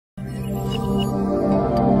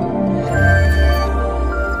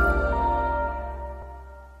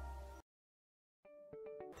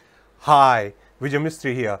Hi, Vijay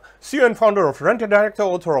Mistry here, CEO and founder of Rent a Director,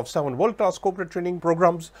 author of 7 world-class corporate training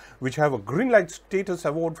programs which have a green light status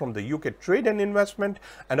award from the UK Trade and Investment.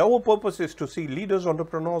 And our purpose is to see leaders,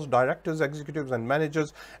 entrepreneurs, directors, executives and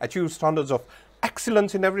managers achieve standards of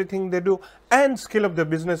excellence in everything they do and scale up their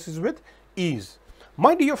businesses with ease.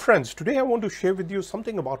 My dear friends, today I want to share with you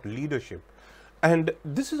something about leadership. And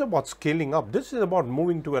this is about scaling up. This is about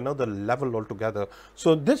moving to another level altogether.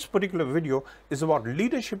 So this particular video is about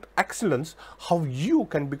leadership excellence, how you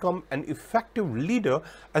can become an effective leader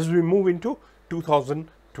as we move into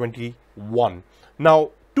 2021. Now,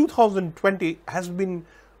 2020 has been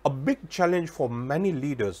a big challenge for many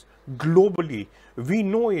leaders globally. We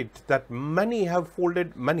know it that many have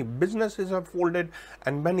folded, many businesses have folded,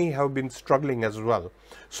 and many have been struggling as well.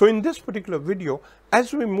 So in this particular video,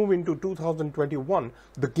 as we move into 2021,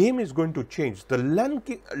 the game is going to change. The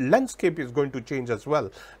landscape is going to change as well.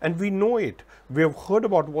 And we know it. We have heard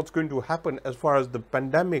about what's going to happen as far as the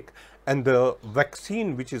pandemic and the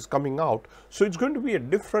vaccine which is coming out. So it's going to be a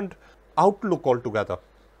different outlook altogether.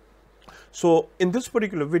 So in this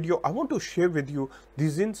particular video, I want to share with you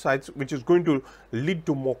these insights which is going to lead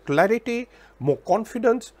to more clarity, more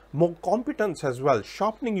confidence, more competence as well,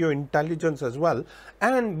 sharpening your intelligence as well,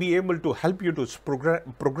 and be able to help you to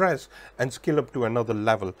progress and scale up to another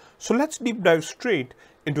level. So let's deep dive straight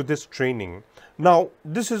into this training. Now,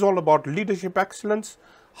 this is all about leadership excellence,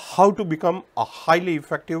 how to become a highly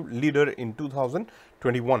effective leader in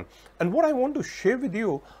 2021. And what I want to share with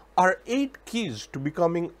you are 8 keys to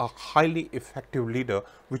becoming a highly effective leader,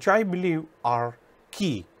 which I believe are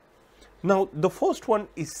key. Now, the first one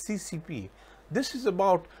is CCP. This is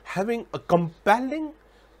about having a compelling,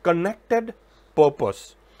 connected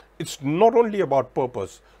purpose. It's not only about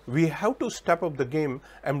purpose. We have to step up the game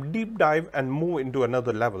and deep dive and move into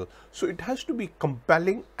another level. So it has to be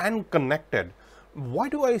compelling and connected. Why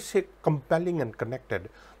do I say compelling and connected?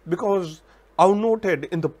 Because I've noted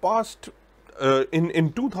in the past,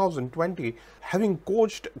 in 2020, having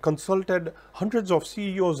coached, consulted hundreds of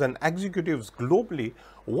CEOs and executives globally,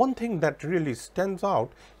 one thing that really stands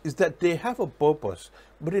out is that they have a purpose,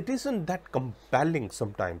 but it isn't that compelling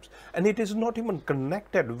sometimes, and it is not even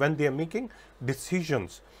connected when they are making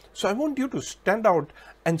decisions. So I want you to stand out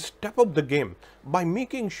and step up the game by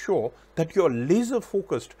making sure that you are laser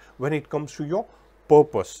focused when it comes to your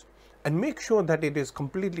purpose, and make sure that it is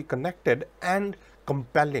completely connected and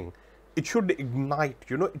compelling. It should ignite,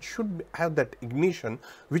 it should have that ignition,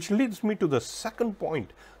 which leads me to the second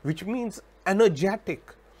point, which means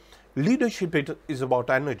energetic. Leadership is about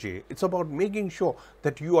energy. It's about making sure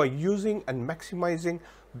that you are using and maximizing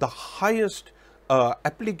the highest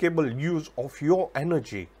applicable use of your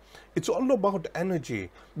energy. It's all about energy,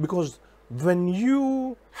 because when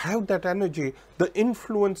you have that energy, the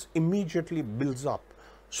influence immediately builds up.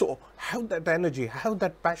 So have that energy, have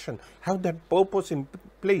that passion, have that purpose in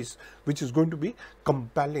place, which is going to be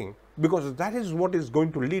compelling, because that is what is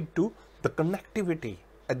going to lead to the connectivity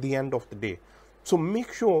at the end of the day. So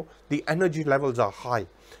make sure the energy levels are high.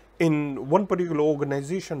 In one particular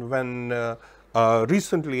organization, when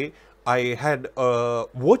recently I had a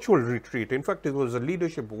virtual retreat. In fact, it was a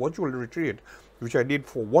leadership virtual retreat, which I did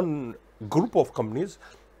for one group of companies.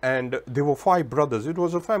 And there were 5 brothers. It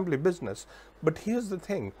was a family business. But here's the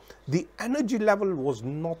thing, the energy level was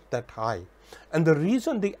not that high. And the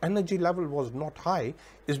reason the energy level was not high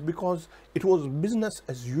is because it was business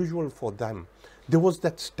as usual for them. There was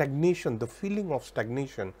that stagnation, the feeling of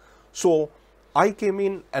stagnation. So I came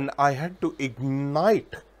in and I had to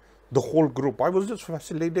ignite the whole group. I was just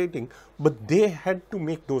facilitating, but they had to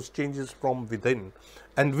make those changes from within,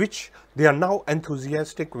 and which they are now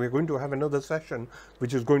enthusiastic. We're going to have another session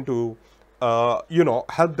which is going to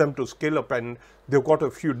help them to scale up, and they've got a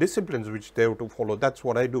few disciplines which they have to follow. That's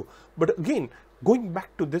what I do. But again, going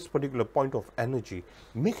back to this particular point of energy,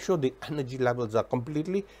 make sure the energy levels are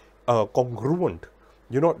completely congruent,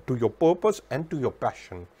 to your purpose and to your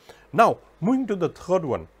passion. Now, moving to the third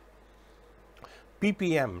one,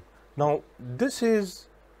 PPM. Now, this is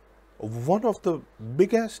one of the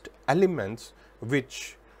biggest elements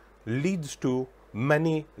which leads to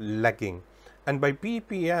many lagging. And by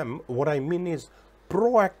PPM, what I mean is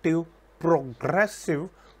proactive, progressive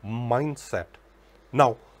mindset.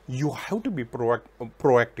 Now, you have to be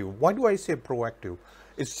proactive. Why do I say proactive?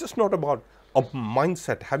 It's just not about a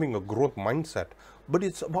mindset, having a growth mindset, but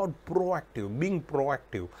it's about proactive, being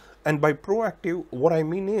proactive. And by proactive, what I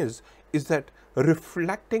mean is that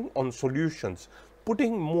reflecting on solutions,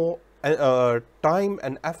 putting more time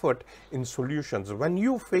and effort in solutions. When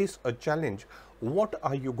you face a challenge, what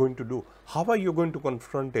are you going to do? How are you going to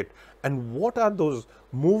confront it? And what are those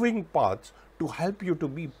moving parts to help you to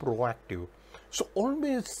be proactive. So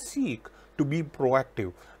always seek to be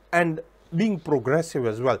proactive and being progressive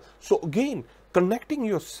as well. So again, connecting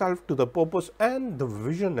yourself to the purpose and the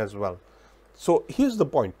vision as well. So here's the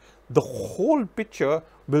point. The whole picture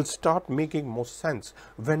will start making more sense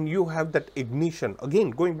when you have that ignition.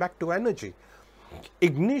 Again, going back to energy.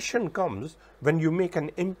 Ignition comes when you make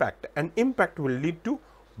an impact, and impact will lead to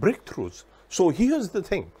breakthroughs. So here's the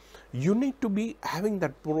thing. You need to be having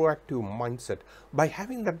that proactive mindset. By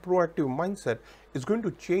having that proactive mindset, it's going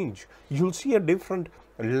to change. You'll see a different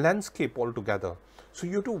landscape altogether. So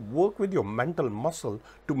you have to work with your mental muscle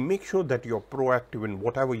to make sure that you're proactive in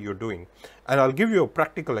whatever you're doing. And I'll give you a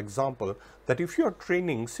practical example that if you're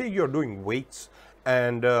training, say you're doing weights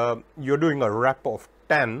and you're doing a rep of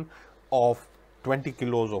 10 of 20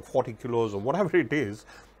 kilos or 40 kilos or whatever it is,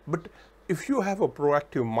 but if you have a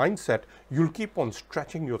proactive mindset, you'll keep on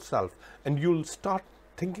stretching yourself and you'll start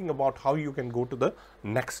thinking about how you can go to the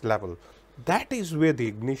next level. That is where the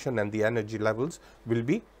ignition and the energy levels will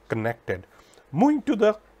be connected. Moving to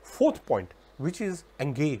the fourth point, which is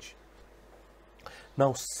engage.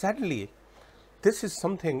 Now, sadly, this is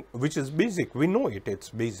something which is basic. We know it, it's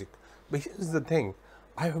basic. But here's the thing.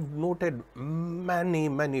 I have noted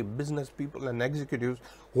many business people and executives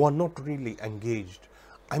who are not really engaged.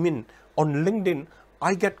 I mean, on LinkedIn,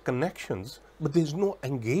 I get connections, but there's no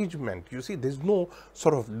engagement. You see, there's no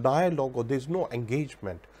sort of dialogue or there's no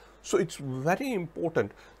engagement. So it's very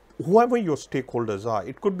important. Whoever your stakeholders are,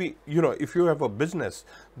 it could be, if you have a business,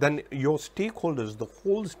 then your stakeholders, the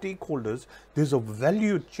whole stakeholders, there's a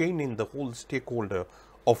value chain in the whole stakeholder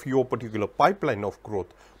of your particular pipeline of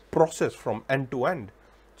growth, process from end to end.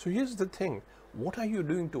 So here's the thing. What are you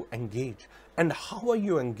doing to engage? And how are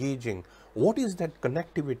you engaging? What is that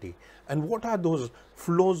connectivity? And what are those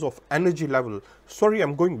flows of energy level? Sorry,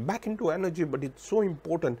 I'm going back into energy, but it's so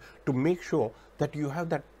important to make sure that you have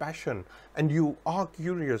that passion and you are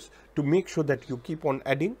curious to make sure that you keep on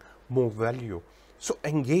adding more value. So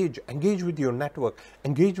engage with your network,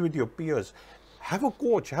 engage with your peers. Have a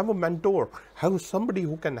coach, have a mentor, have somebody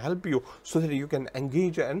who can help you so that you can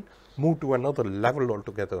engage and move to another level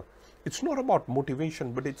altogether. It's not about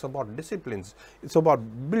motivation, but it's about disciplines. It's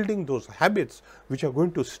about building those habits which are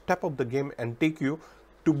going to step up the game and take you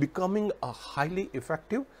to becoming a highly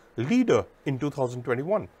effective leader in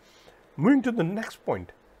 2021. Moving to the next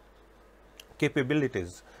point,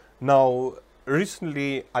 capabilities. Now,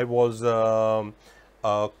 recently I was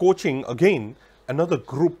coaching again another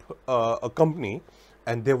group, a company,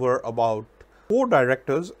 and there were about 4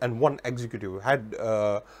 directors and 1 executive, had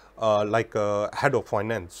like a head of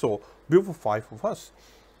finance. So we were 5 of us.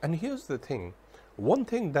 And here's the thing. One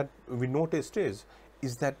thing that we noticed is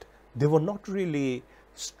that they were not really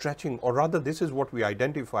stretching, or rather this is what we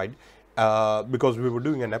identified because we were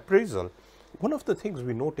doing an appraisal. One of the things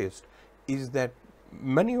we noticed is that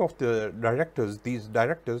many of the directors, these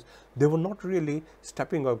directors, they were not really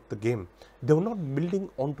stepping up the game. They were not building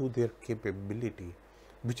onto their capability,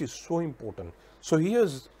 which is so important. So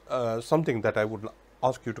here's something that I would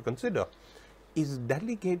ask you to consider is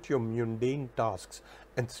delegate your mundane tasks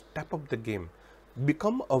and step up the game.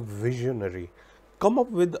 Become a visionary. Come up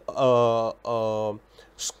with a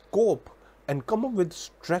scope and come up with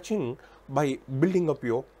stretching by building up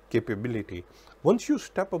your capability. Once you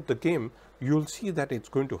step up the game, you'll see that it's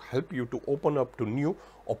going to help you to open up to new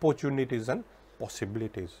opportunities and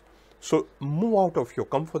possibilities. So move out of your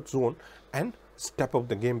comfort zone and step up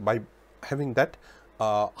the game by having that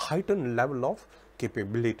heightened level of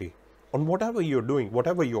capability on whatever you're doing,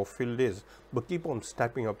 whatever your field is, but keep on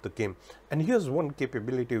stepping up the game. And here's one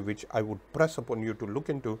capability which I would press upon you to look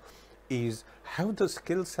into is have the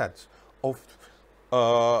skill sets of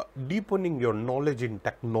deepening your knowledge in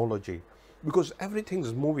technology, because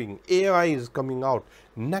everything's moving. AI is coming out,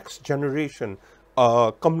 next generation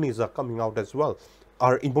companies are coming out as well,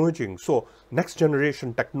 are emerging. So next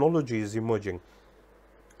generation technology is emerging.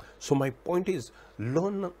 So my point is,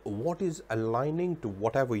 learn what is aligning to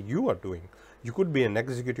whatever you are doing. You could be an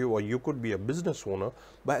executive or you could be a business owner,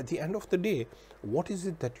 but at the end of the day, what is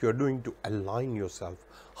it that you're doing to align yourself?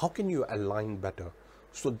 How can you align better?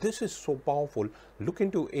 So this is so powerful. Look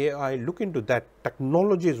into AI, look into that.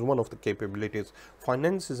 Technology is one of the capabilities.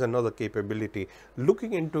 Finance is another capability.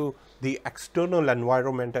 Looking into the external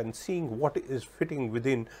environment and seeing what is fitting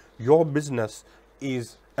within your business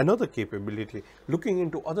is another capability. Looking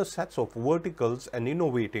into other sets of verticals and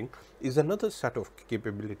innovating is another set of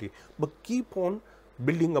capability. But keep on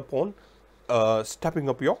building upon stepping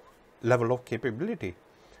up your level of capability.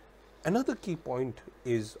 Another key point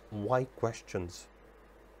is why questions.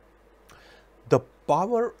 The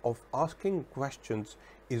power of asking questions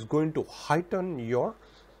is going to heighten your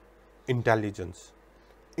intelligence.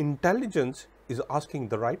 Intelligence is asking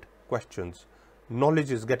the right questions.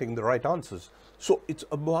 Knowledge is getting the right answers. So it's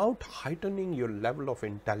about heightening your level of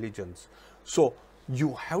intelligence. So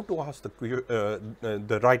you have to ask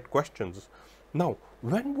the right questions. Now,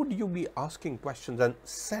 when would you be asking questions? And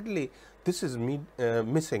sadly, this is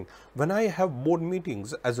missing. When I have board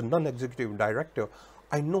meetings as a non-executive director,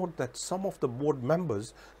 I note that some of the board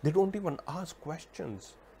members, they don't even ask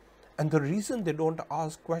questions. And the reason they don't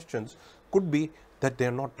ask questions could be that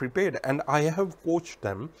they're not prepared. And I have coached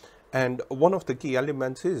them. And one of the key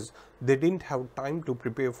elements is they didn't have time to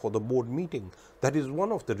prepare for the board meeting. That is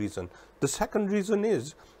one of the reasons. The second reason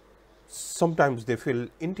is sometimes they feel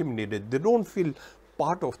intimidated. They don't feel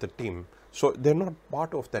part of the team. So they're not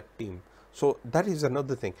part of that team. So that is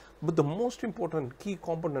another thing. But the most important key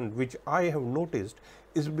component which I have noticed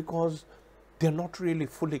is because they're not really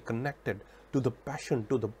fully connected to the passion,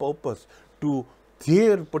 to the purpose, to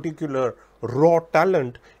their particular raw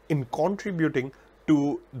talent in contributing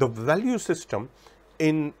to the value system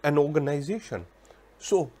in an organization.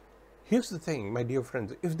 So here's the thing, my dear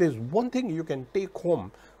friends, if there's one thing you can take home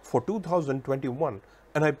for 2021,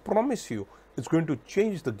 and I promise you it's going to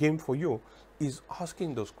change the game for you, is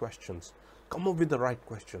asking those questions. Come up with the right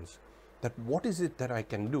questions. That what is it that I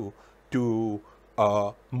can do to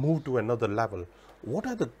move to another level? What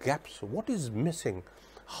are the gaps? What is missing?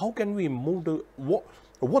 How can we move to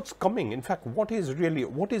what's coming? In fact, what is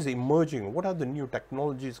emerging? What are the new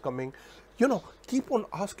technologies coming? Keep on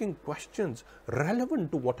asking questions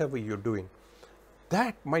relevant to whatever you're doing.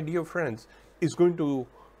 That, my dear friends, is going to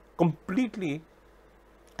completely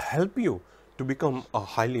help you to become a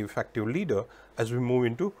highly effective leader as we move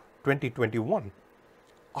into 2021.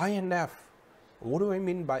 INF. What do I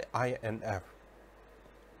mean by INF?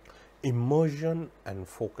 Immersion and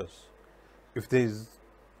focus. If there's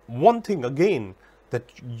one thing again that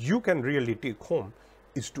you can really take home,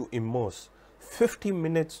 is to immerse. 50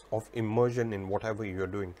 minutes of immersion in whatever you're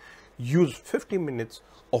doing. Use 50 minutes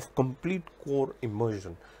of complete core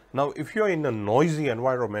immersion. Now, if you're in a noisy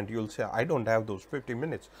environment, you'll say, I don't have those 50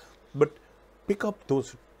 minutes. But pick up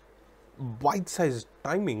those bite-sized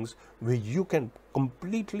timings where you can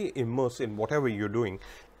completely immerse in whatever you're doing,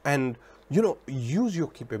 and use your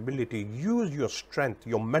capability, use your strength,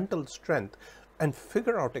 your mental strength, and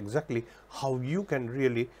figure out exactly how you can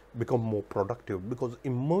really become more productive, because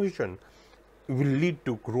immersion will lead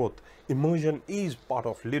to growth. Immersion is part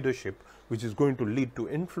of leadership, which is going to lead to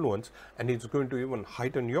influence, and it's going to even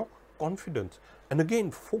heighten your confidence. And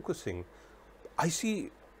again, focusing.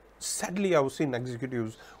 Sadly, I've seen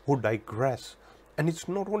executives who digress, and it's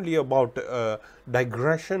not only about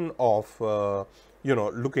digression of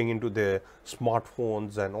looking into their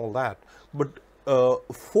smartphones and all that, but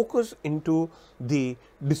focus into the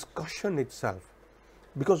discussion itself.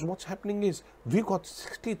 Because what's happening is we got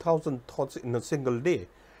 60,000 thoughts in a single day,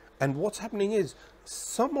 and what's happening is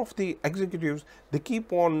some of the executives, they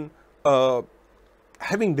keep on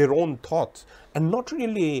having their own thoughts and not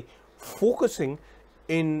really focusing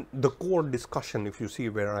in the core discussion, if you see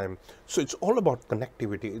where I am. So it's all about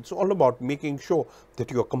connectivity. It's all about making sure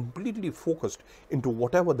that you are completely focused into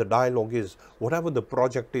whatever the dialogue is, whatever the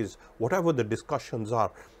project is, whatever the discussions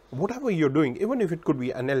are, whatever you're doing, even if it could be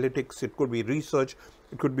analytics, it could be research,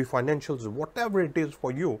 it could be financials, whatever it is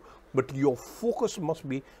for you, but your focus must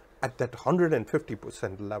be at that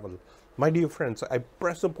 150% level. My dear friends, I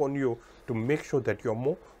press upon you to make sure that you're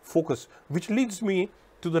more focused, which leads me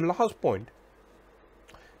to the last point.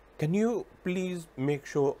 Can you please make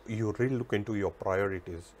sure you really look into your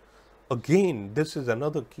priorities? Again, this is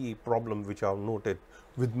another key problem which I've noted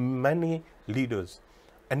with many leaders.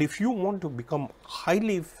 And if you want to become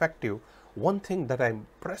highly effective, one thing that I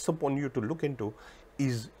press upon you to look into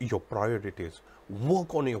is your priorities.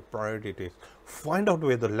 Work on your priorities. Find out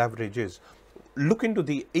where the leverage is. Look into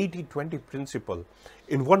the 80-20 principle.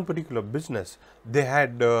 In one particular business, they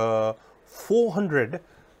had 400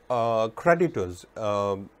 creditors,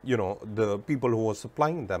 the people who were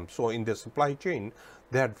supplying them. So in their supply chain,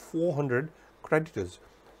 they had 400 creditors.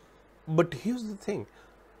 But here's the thing,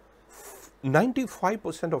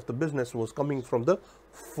 95% of the business was coming from the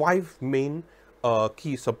 5 main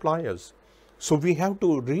key suppliers. So we have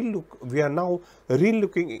to we are now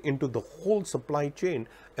relooking into the whole supply chain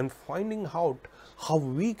and finding out how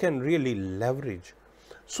we can really leverage.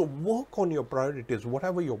 So work on your priorities,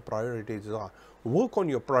 whatever your priorities are. Work on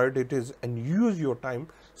your priorities and use your time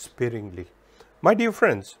sparingly. My dear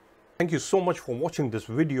friends, Thank you so much for watching this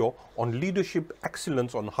video on leadership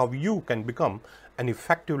excellence, on how you can become an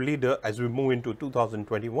effective leader as we move into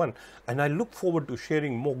 2021. And I look forward to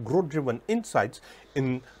sharing more growth-driven insights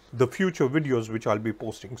in the future videos which I'll be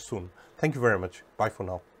posting soon. Thank you very much. Bye for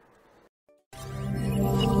now.